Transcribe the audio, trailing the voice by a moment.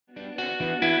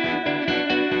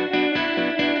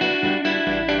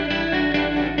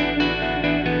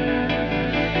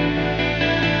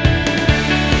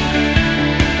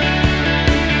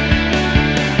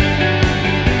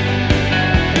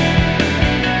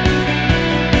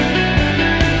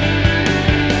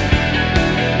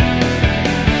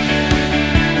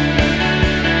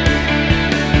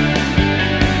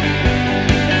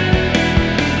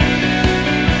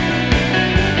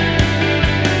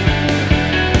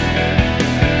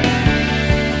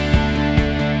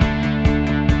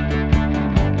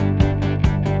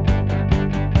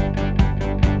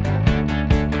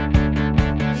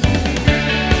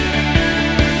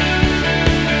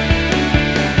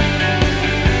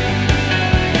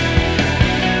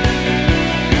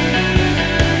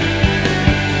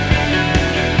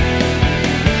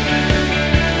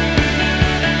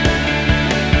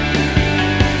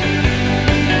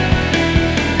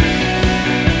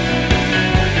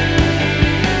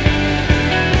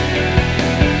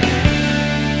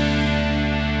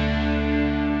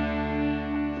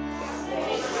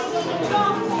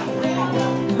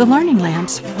The Learning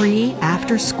Lamp's free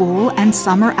after-school and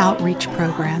summer outreach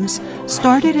programs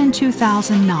started in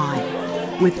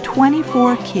 2009 with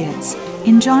 24 kids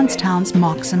in Johnstown's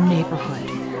Moxham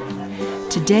neighborhood.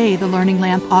 Today, the Learning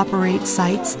Lamp operates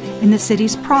sites in the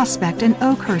city's Prospect and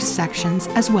Oakhurst sections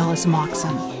as well as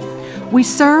Moxham. We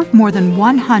serve more than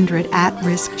 100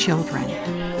 at-risk children,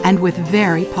 and with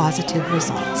very positive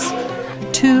results.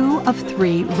 2 of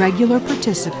 3 regular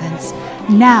participants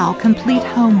now complete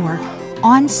homework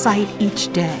on site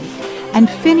each day and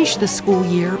finish the school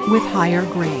year with higher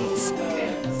grades.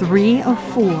 3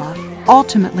 of 4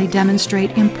 ultimately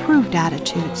demonstrate improved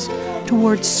attitudes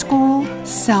towards school,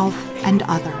 self, and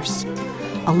others.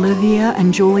 Olivia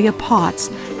and Julia Potts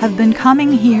have been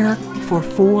coming here for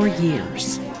 4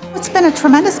 years. It's been a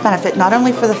tremendous benefit, not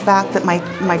only for the fact that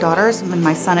my daughters and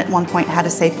my son at one point had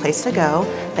a safe place to go,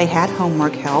 they had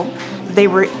homework help, they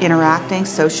were interacting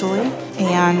socially,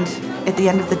 and at the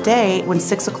end of the day, when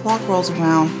 6 o'clock rolls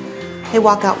around, they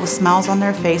walk out with smiles on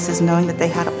their faces knowing that they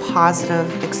had a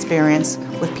positive experience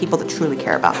with people that truly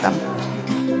care about them.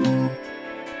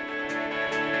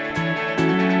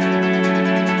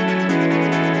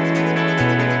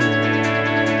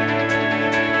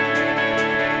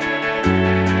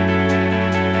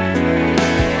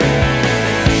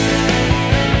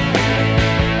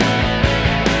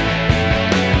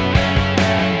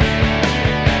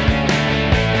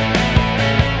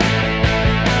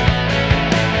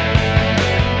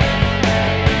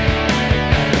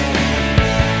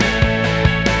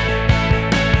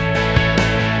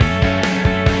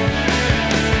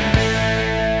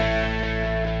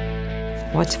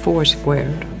 What's 4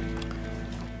 squared?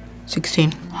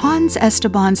 16. Hans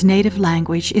Esteban's native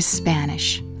language is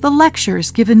Spanish. The lectures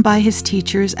given by his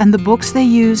teachers and the books they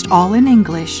used, all in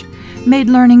English, made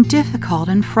learning difficult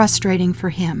and frustrating for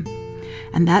him.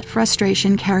 And that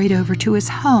frustration carried over to his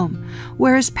home,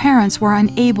 where his parents were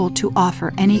unable to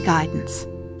offer any guidance.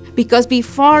 Because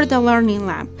before the Learning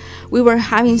Lamp, we were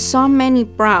having so many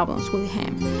problems with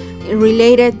him,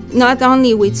 related not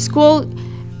only with school,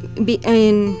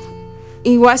 and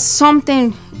it was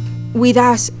something with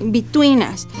us, between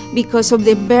us, because of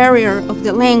the barrier of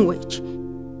the language.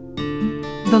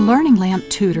 The Learning Lamp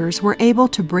tutors were able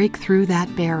to break through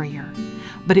that barrier,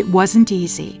 but it wasn't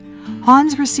easy.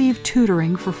 Hans received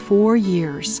tutoring for 4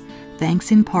 years,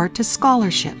 thanks in part to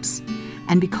scholarships,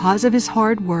 and because of his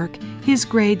hard work, his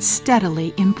grades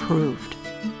steadily improved.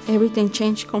 Everything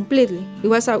changed completely. It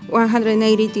was a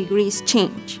 180 degrees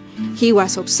change. He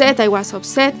was upset, I was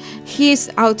upset, his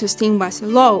autoesteem was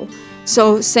low.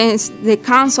 So since the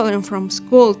counselor from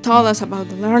school told us about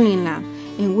the Learning Lamp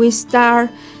and we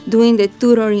start doing the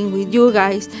tutoring with you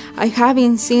guys, I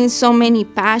haven't seen so many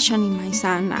passion in my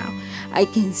son now. I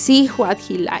can see what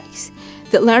he likes.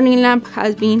 The Learning Lamp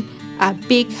has been a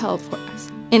big help for us.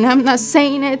 And I'm not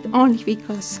saying it only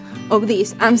because of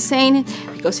this, I'm saying it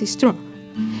because it's true.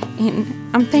 And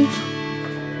I'm thankful.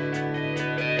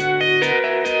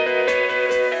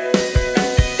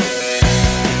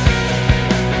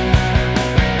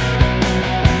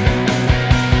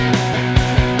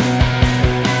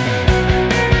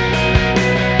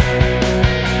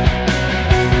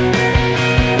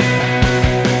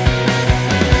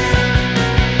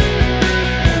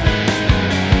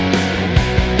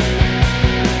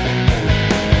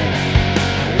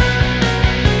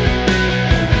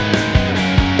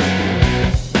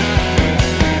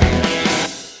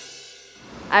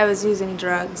 I was using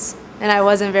drugs, and I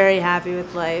wasn't very happy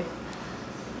with life,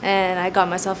 and I got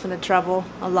myself into trouble,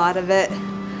 a lot of it.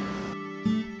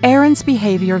 Erin's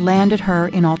behavior landed her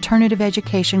in alternative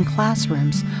education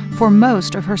classrooms for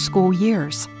most of her school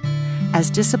years.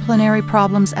 As disciplinary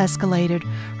problems escalated,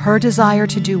 her desire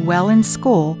to do well in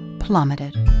school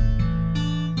plummeted.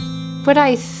 What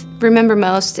I remember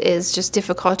most is just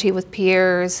difficulty with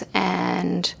peers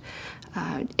and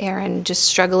Erin just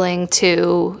struggling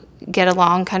to get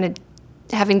along, kind of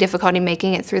having difficulty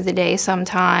making it through the day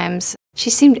sometimes. She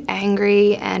seemed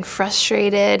angry and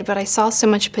frustrated, but I saw so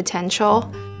much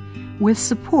potential. With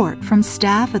support from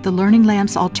staff at the Learning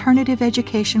Lamp's alternative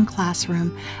education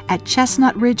classroom at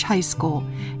Chestnut Ridge High School,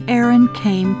 Erin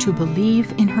came to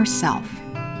believe in herself.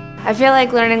 I feel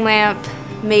like Learning Lamp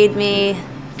made me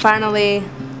finally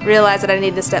realize that I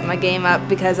need to step my game up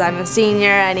because I'm a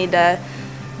senior. I need to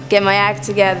get my act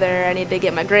together. I need to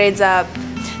get my grades up.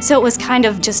 So it was kind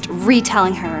of just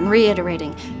retelling her and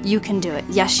reiterating, you can do it.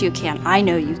 Yes, you can. I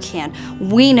know you can.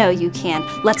 We know you can.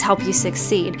 Let's help you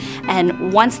succeed.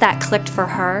 And once that clicked for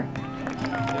her,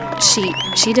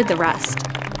 she did the rest.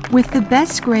 With the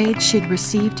best grades she'd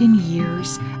received in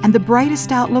years and the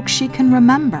brightest outlook she can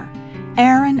remember,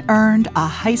 Erin earned a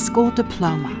high school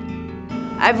diploma.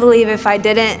 I believe if I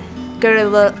didn't go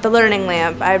to the Learning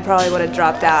Lamp, I probably would have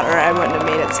dropped out, or I wouldn't have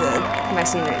made it to my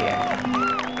senior year.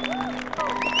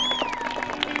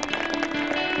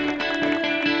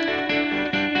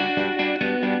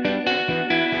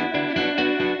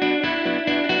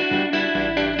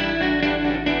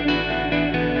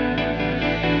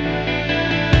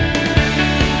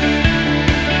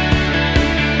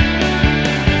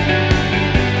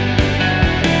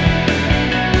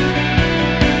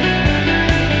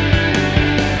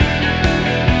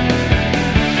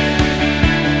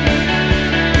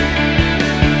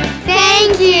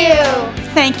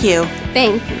 Thank you.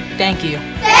 Thank you. Thank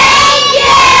you.